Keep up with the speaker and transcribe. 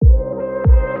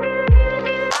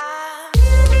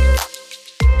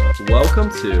Welcome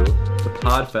to the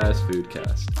Pod Fast Food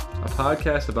Cast, a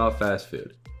podcast about fast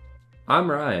food. I'm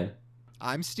Ryan.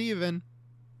 I'm Steven.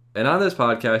 And on this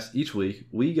podcast, each week,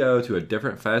 we go to a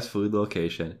different fast food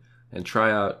location and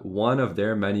try out one of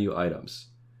their menu items.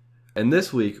 And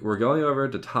this week, we're going over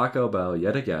to Taco Bell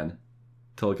yet again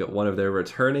to look at one of their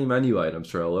returning menu items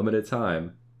for a limited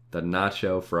time, the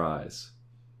Nacho Fries.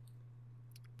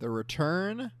 The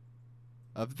return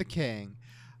of the king.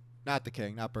 Not the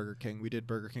king, not Burger King. We did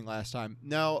Burger King last time.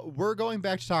 No, we're going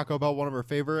back to Taco Bell, one of our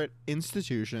favorite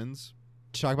institutions,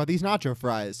 to talk about these Nacho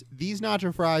Fries. These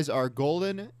Nacho Fries are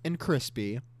golden and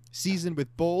crispy, seasoned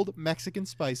with bold Mexican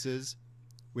spices,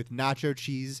 with nacho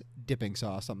cheese dipping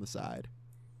sauce on the side.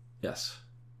 Yes.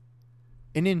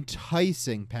 An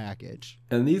enticing package.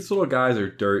 And these little guys are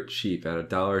dirt cheap at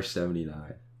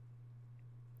 $1.79.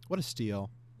 What a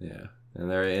steal. Yeah. And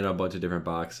they're in a bunch of different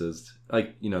boxes,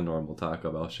 like, normal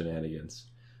Taco Bell shenanigans.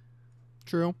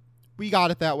 True. We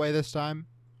got it that way this time.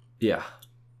 Yeah.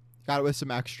 Got it with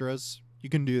some extras. You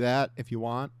can do that if you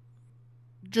want.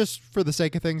 Just for the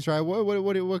sake of things, right?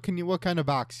 What kind of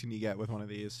box can you get with one of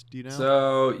these? Do you know?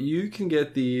 So you can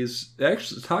get these.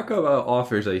 Actually, Taco Bell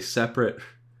offers a separate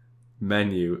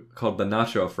menu called the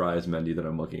Nacho Fries menu that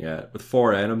I'm looking at with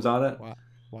 4 items on it.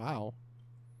 Wow.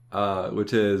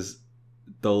 Which is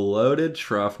the loaded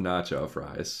truff nacho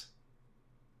fries,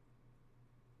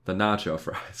 the nacho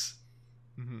fries,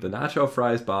 the nacho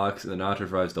fries box, and the nacho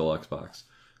fries deluxe box.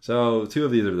 So 2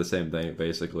 of these are the same thing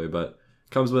basically, but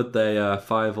comes with a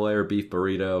 5-layer beef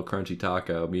burrito, crunchy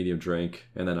taco, medium drink,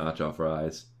 and the nacho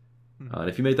fries. And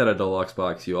if you make that a deluxe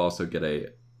box, you also get a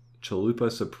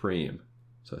chalupa supreme,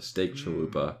 so a steak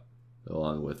chalupa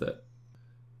along with it.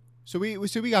 So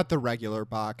we got the regular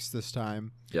box this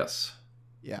time. Yes.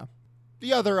 Yeah.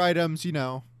 The other items,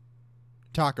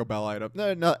 Taco Bell items,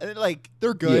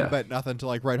 they're good, but nothing to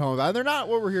write home about. And they're not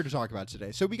what we're here to talk about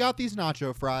today. So we got these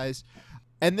nacho fries,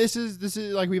 and this is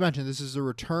like we mentioned, this is a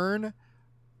return.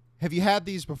 Have you had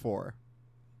these before?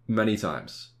 Many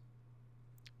times.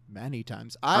 Many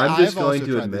times. I'm just I've going also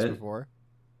to tried admit these before.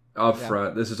 Up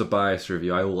front, this is a biased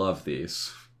review. I love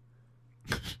these.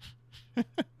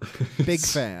 Big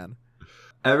fan.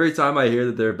 Every time I hear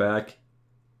that they're back,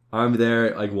 I'm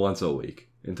there once a week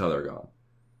until they're gone.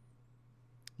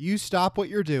 You stop what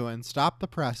you're doing. Stop the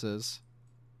presses.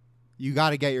 You got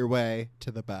to get your way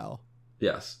to the bell.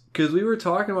 Yes. Because we were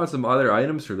talking about some other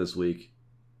items for this week.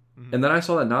 And then I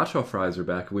saw that nacho fries are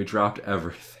back and we dropped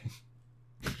everything.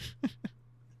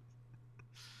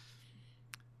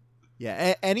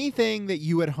 Yeah, anything that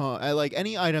you at home,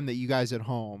 any item that you guys at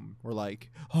home were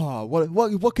like, oh,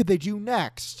 what could they do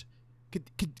next?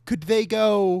 Could they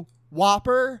go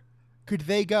Whopper? Could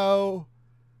they go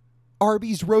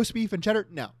Arby's roast beef and cheddar?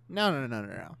 No. None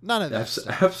of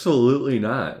that. Absolutely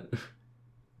not.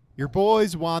 Your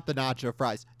boys want the nacho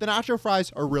fries. The nacho fries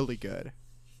are really good.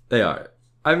 They are.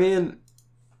 I mean,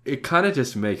 it kind of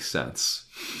just makes sense.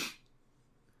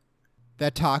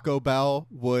 That Taco Bell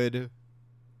would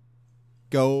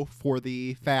go for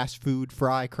the fast food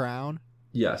fry crown.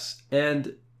 Yes.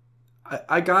 And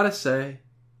I gotta say,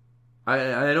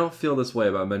 I don't feel this way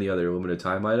about many other limited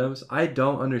time items. I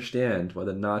don't understand why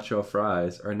the nacho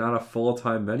fries are not a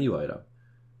full-time menu item.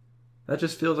 That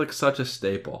just feels like such a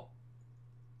staple.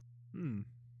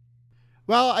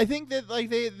 Well, I think that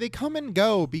they come and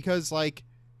go because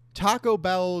Taco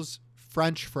Bell's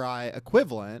French fry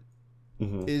equivalent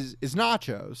is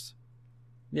nachos.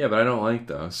 Yeah, but I don't like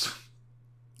those.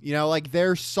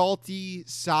 Their salty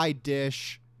side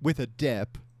dish with a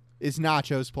dip is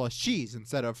nachos plus cheese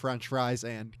instead of French fries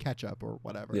and ketchup or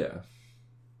whatever. Yeah.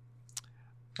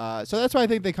 So that's why I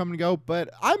think they come and go.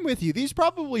 But I'm with you. These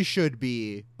probably should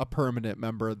be a permanent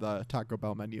member of the Taco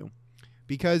Bell menu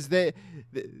because they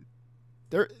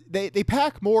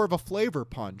pack more of a flavor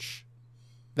punch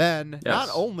than not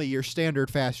only your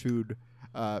standard fast food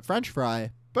French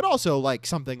fry, but also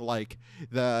something like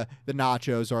the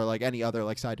nachos or any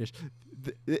other side dish.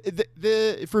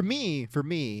 For me,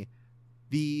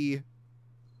 the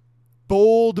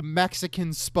bold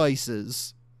Mexican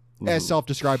spices, as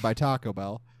self-described by Taco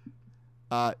Bell,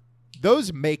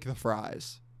 those make the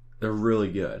fries. They're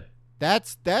really good.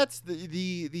 That's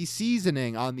the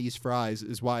seasoning on these fries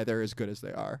is why they're as good as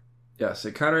they are. Yes,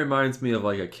 it kind of reminds me of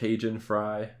a Cajun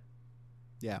fry.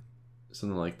 Yeah.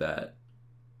 Something like that.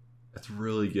 It's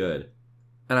really good.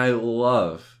 And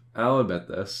I'll admit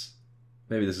this,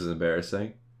 maybe this is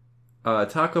embarrassing,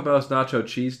 Taco Bell's nacho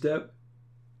cheese dip,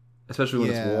 especially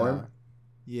when it's warm.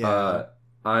 Yeah.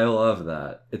 I love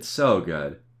that. It's so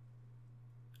good.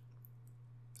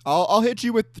 I'll hit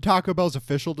you with the Taco Bell's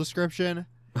official description.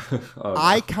 Oh, no.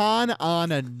 Icon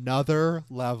on another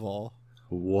level.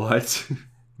 What?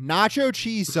 Nacho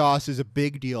cheese sauce is a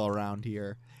big deal around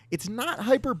here. It's not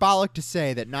hyperbolic to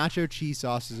say that nacho cheese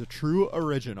sauce is a true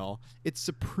original. Its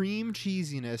supreme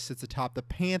cheesiness sits atop the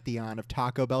pantheon of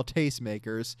Taco Bell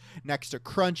tastemakers, next to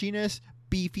crunchiness,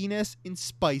 beefiness, and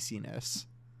spiciness.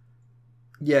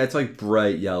 Yeah, it's like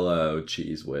bright yellow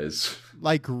Cheese Whiz.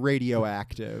 Like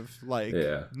radioactive, like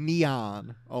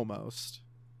neon almost.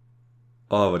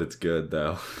 Oh, but it's good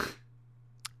though.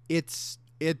 It's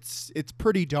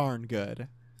pretty darn good.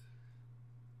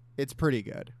 It's pretty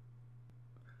good.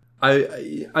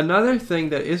 Another thing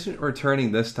that isn't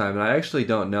returning this time, and I actually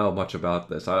don't know much about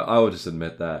this. I will just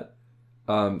admit that.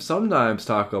 Sometimes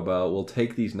Taco Bell will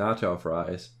take these nacho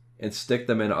fries and stick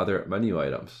them in other menu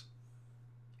items.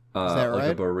 Is that right?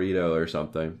 Like a burrito or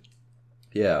something.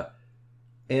 Yeah.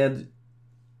 And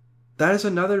that is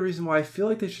another reason why I feel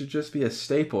like they should just be a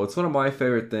staple. It's one of my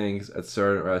favorite things at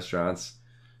certain restaurants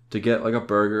to get like a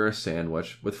burger or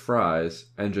sandwich with fries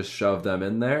and just shove them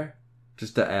in there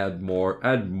just to add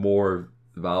more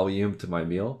volume to my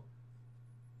meal.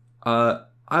 I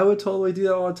would totally do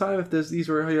that all the time if these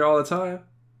were here all the time.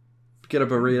 Get a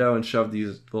burrito and shove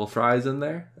these little fries in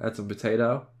there. Add some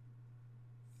potato.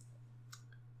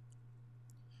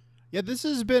 Yeah, this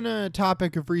has been a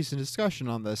topic of recent discussion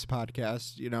on this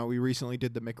podcast. You know, we recently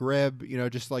did the McRib,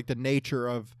 just like the nature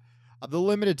of the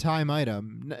limited time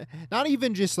item. Not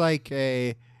even just like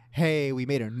hey, we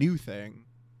made a new thing.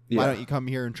 Yeah. Why don't you come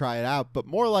here and try it out? But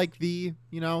more like the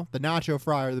nacho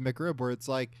fry or the McRib where it's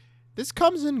like, this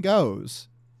comes and goes.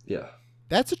 Yeah.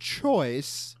 That's a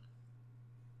choice.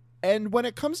 And when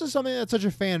it comes to something that's such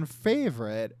a fan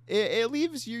favorite, it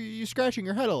leaves you scratching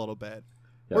your head a little bit.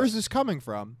 Yes. Where's this coming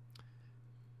from?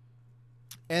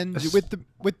 And with the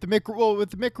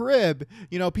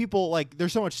McRib, people like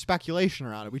there's so much speculation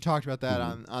around it. We talked about that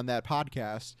on that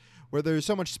podcast where there's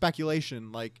so much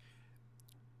speculation. Like,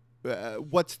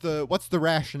 what's the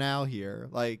rationale here?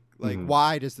 Like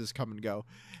why does this come and go?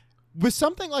 With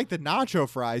something like the nacho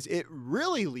fries, it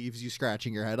really leaves you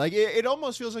scratching your head. Like it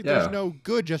almost feels like there's no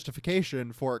good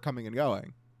justification for it coming and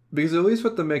going. Because at least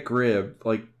with the McRib,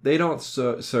 like they don't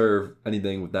serve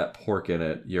anything with that pork in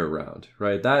it year round,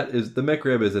 right? The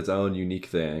McRib is its own unique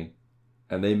thing,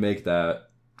 and they make that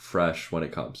fresh when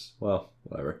it comes. Well,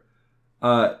 whatever.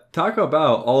 Taco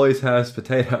Bell always has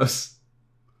potatoes,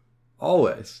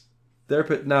 always.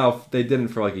 Now they didn't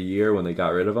for like a year when they got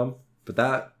rid of them, but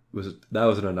that was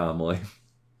an anomaly.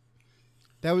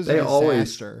 That was a disaster.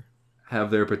 Always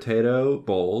have their potato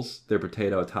bowls, their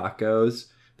potato tacos.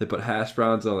 They put hash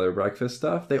browns on their breakfast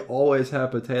stuff. They always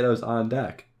have potatoes on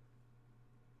deck.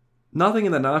 Nothing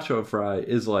in the nacho fry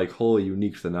is like wholly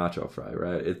unique to the nacho fry,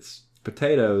 right? It's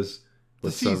potatoes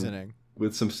with seasoning.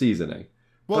 With some seasoning.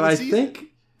 Well, but I think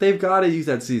they've got to use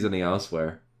that seasoning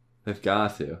elsewhere. They've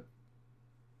got to.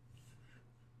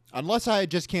 Unless I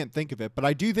just can't think of it, but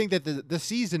I do think that the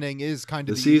seasoning is kind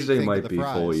of the seasoning might be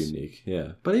fully unique,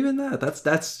 yeah. But even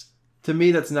that's to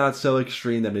me that's not so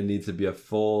extreme that it needs to be a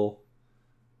full,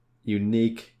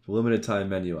 unique, limited time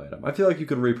menu item. I feel like you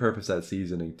could repurpose that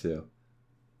seasoning too.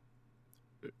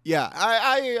 Yeah,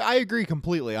 I agree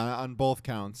completely on both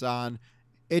counts. On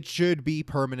it should be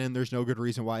permanent. There's no good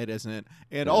reason why it isn't.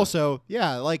 And also,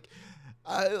 like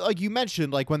you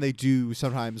mentioned, like when they do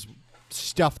sometimes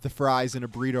stuff the fries in a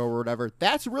burrito or whatever,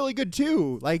 that's really good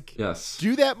too. Like, yes,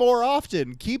 do that more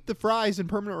often. Keep the fries in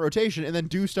permanent rotation, and then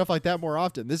do stuff like that more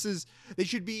often. They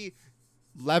should be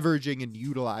leveraging and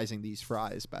utilizing these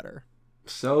fries better.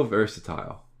 So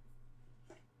versatile.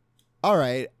 All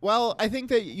right. Well, I think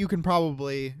that you,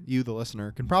 the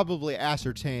listener, can probably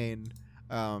ascertain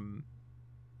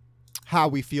how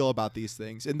we feel about these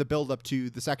things in the build-up to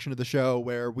the section of the show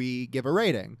where we give a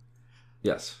rating.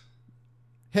 Yes.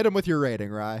 Hit him with your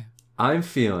rating, Rye. I'm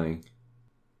feeling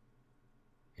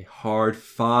a hard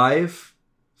 5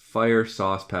 fire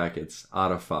sauce packets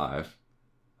out of 5.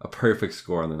 A perfect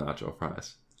score on the nacho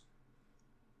fries.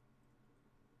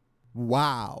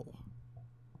 Wow.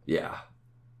 Yeah.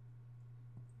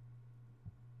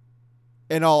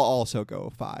 And I'll also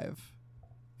go 5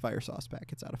 fire sauce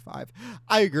packets out of 5.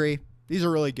 I agree. These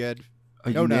are really good.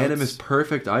 A unanimous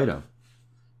perfect item.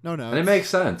 No notes. And it makes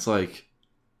sense. Like,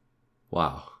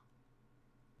 wow.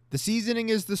 The seasoning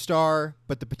is the star,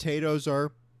 but the potatoes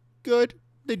are good.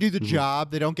 They do the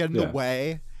job. They don't get in the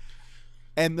way.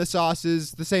 And the sauce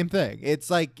is the same thing. It's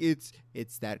like it's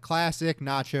that classic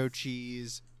nacho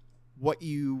cheese, what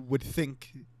you would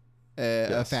think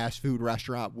a fast food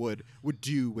restaurant would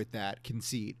do with that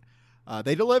conceit.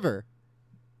 They deliver.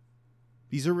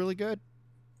 These are really good.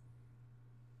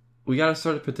 We gotta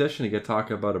start a petition to get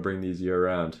Taco Bell to bring these year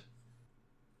round.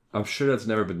 I'm sure that's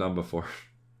never been done before.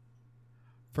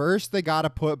 First, they gotta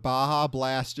put Baja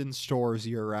Blast in stores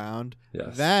year round.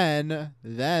 Yes. Then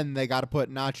they gotta put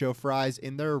Nacho Fries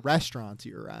in their restaurants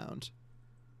year round.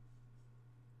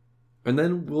 And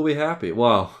then we'll be happy.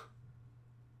 Well,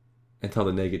 until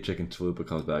the naked chicken chalupa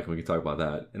comes back, and we can talk about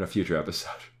that in a future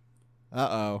episode.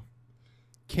 Uh-oh.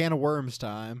 Can of worms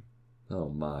time. Oh,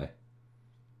 my.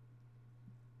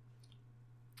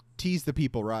 Tease the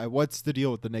people, Rye. What's the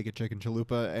deal with the naked chicken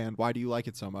chalupa, and why do you like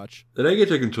it so much? The naked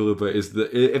chicken chalupa is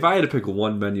if I had to pick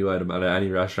one menu item at any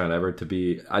restaurant ever to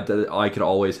be I could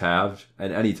always have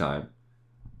at any time,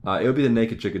 it would be the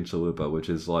naked chicken chalupa, which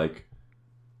is like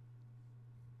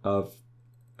it's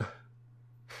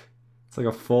like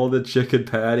a folded chicken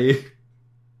patty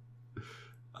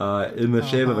in the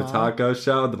shape of a taco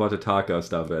shell with a bunch of taco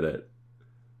stuff in it.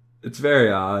 It's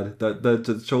very odd. The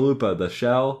chalupa, the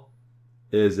shell,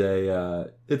 is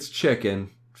it's chicken,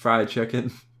 fried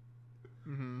chicken.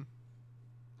 Mm-hmm.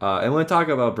 And when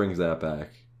Taco Bell brings that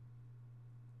back,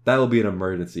 that will be an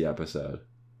emergency episode.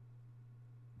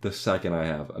 The second I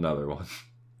have another one.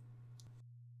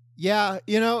 Yeah,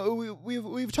 you know,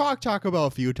 we've talked Taco Bell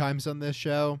a few times on this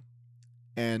show,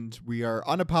 and we are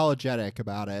unapologetic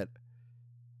about it.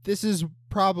 This is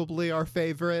probably our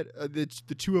favorite.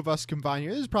 The two of us combined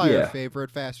here. This is probably our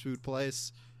favorite fast food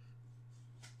place.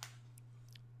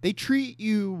 They treat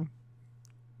you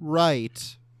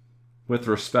right. With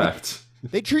respect.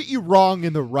 They treat you wrong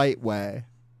in the right way.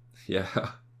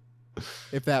 Yeah.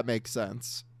 If that makes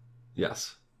sense.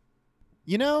 Yes.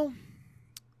 You know,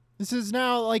 this is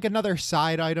now like another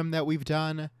side item that we've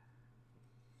done.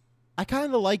 I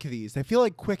kind of like these. They feel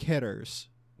like quick hitters.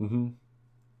 Mm-hmm.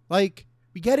 Like,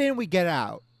 we get in, we get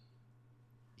out.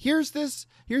 Here's this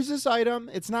item.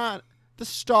 It's not the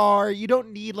star. You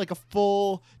don't need like a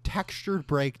full textured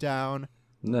breakdown.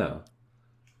 No.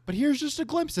 But here's just a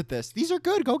glimpse at this. These are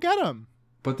good. Go get them.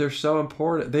 But they're so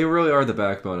important. They really are the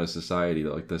backbone of society,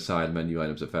 like the side menu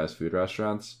items at fast food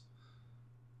restaurants.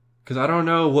 Because I don't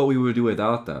know what we would do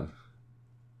without them.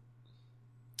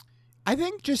 I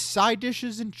think just side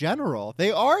dishes in general.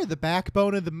 They are the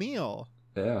backbone of the meal.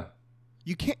 Yeah.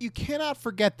 You cannot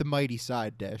forget the mighty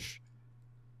side dish.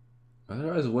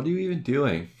 Otherwise, what are you even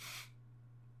doing?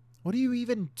 What are you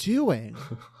even doing?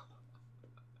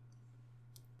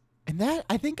 And that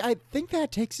I think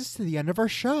that takes us to the end of our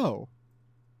show.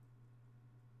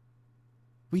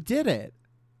 We did it.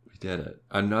 We did it.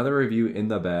 Another review in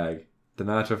the bag. The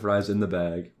Nacho Fries in the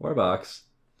bag. Or box.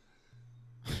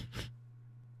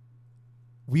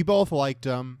 We both liked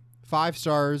them. 5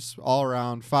 stars all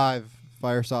around. 5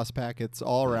 fire sauce packets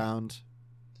all around.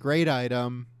 Great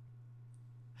item.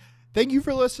 Thank you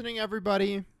for listening,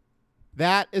 everybody.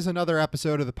 That is another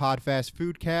episode of the Podfast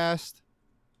Foodcast.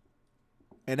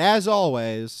 And as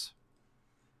always,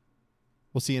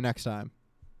 we'll see you next time.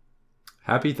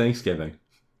 Happy Thanksgiving.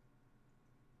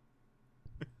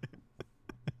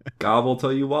 Gobble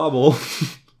till you wobble.